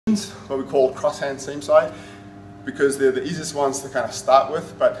what we call crosshand seam side, because they're the easiest ones to kind of start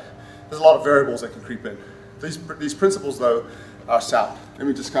with, but there's a lot of variables that can creep in. These principles though are sound. Let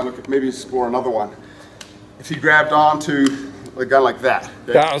me just kind of look at, maybe explore another one. If you grabbed onto a gun like that.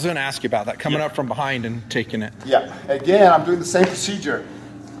 Okay? I was going to ask you about that, coming up from behind and taking it. Yeah, again, I'm doing the same procedure.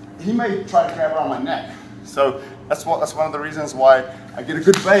 He may try to grab around my neck. So that's one of the reasons why I get a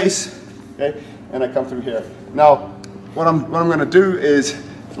good base, okay, and I come through here. Now, what I'm going to do is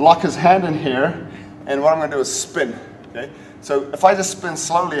lock his hand in here, and what I'm going to do is spin, okay? So if I just spin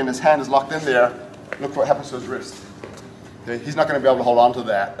slowly and his hand is locked in there, look what happens to his wrist. Okay? He's not going to be able to hold on to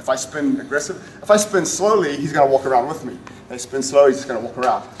that. If I spin if I spin slowly, he's going to walk around with me. If I spin slow, he's just going to walk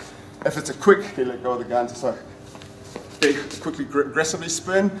around. If it's a quick, okay, let go of the gun, so quickly aggressively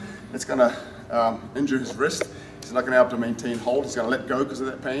spin, it's going to injure his wrist. He's not going to be able to maintain hold. He's going to let go because of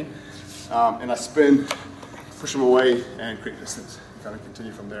that pain. And I spin, push him away, and create distance. Kind of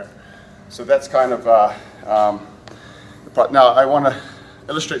continue from there. So that's kind of the part. Now I want to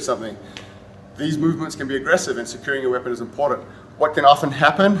illustrate something. These movements can be aggressive, and securing your weapon is important. What can often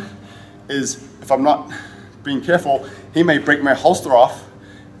happen is, if I'm not being careful, he may break my holster off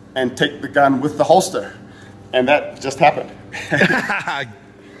and take the gun with the holster. And that just happened.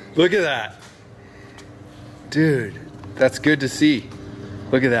 Look at that. Dude, that's good to see.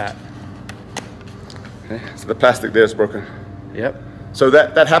 Look at that. Okay, so the plastic there is broken. Yep. So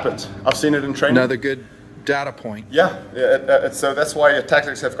that happens. I've seen it in training. Another good data point. Yeah, so that's why your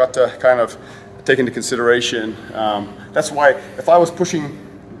tactics have got to kind of take into consideration. That's why if I was pushing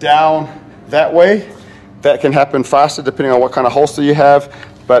down that way, that can happen faster depending on what kind of holster you have.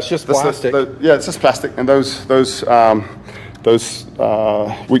 But it's just plastic. Yeah, it's just plastic, and those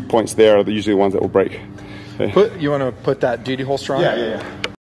weak points there are usually the ones that will break. Okay. You want to put that duty holster on? Yeah.